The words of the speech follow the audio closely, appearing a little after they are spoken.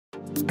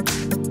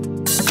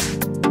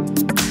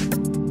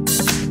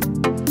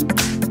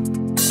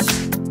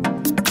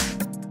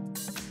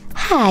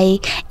Hi,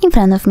 in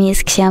front of me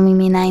is Xiaomi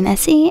Mi 9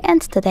 SE,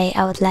 and today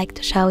I would like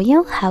to show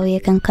you how you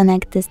can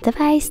connect this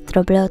device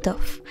through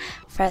Bluetooth.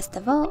 First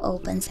of all,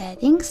 open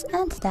Settings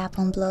and tap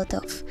on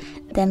Bluetooth.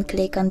 Then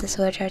click on the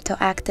switcher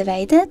to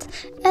activate it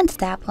and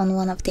tap on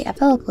one of the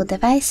available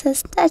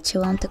devices that you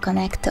want to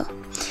connect to.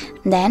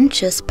 Then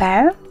choose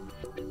Pair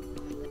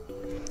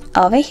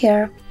over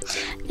here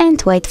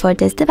and wait for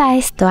this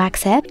device to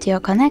accept your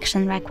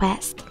connection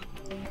request.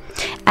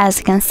 As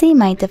you can see,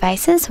 my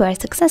devices were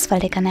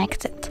successfully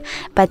connected,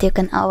 but you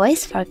can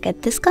always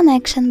forget this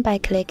connection by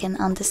clicking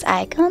on this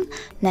icon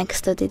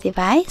next to the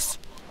device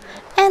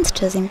and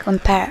choosing on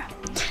Pair.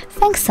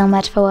 Thanks so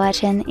much for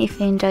watching. If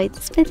you enjoyed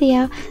this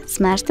video,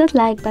 smash that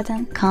like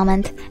button,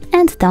 comment,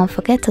 and don't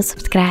forget to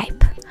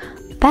subscribe.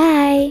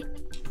 Bye!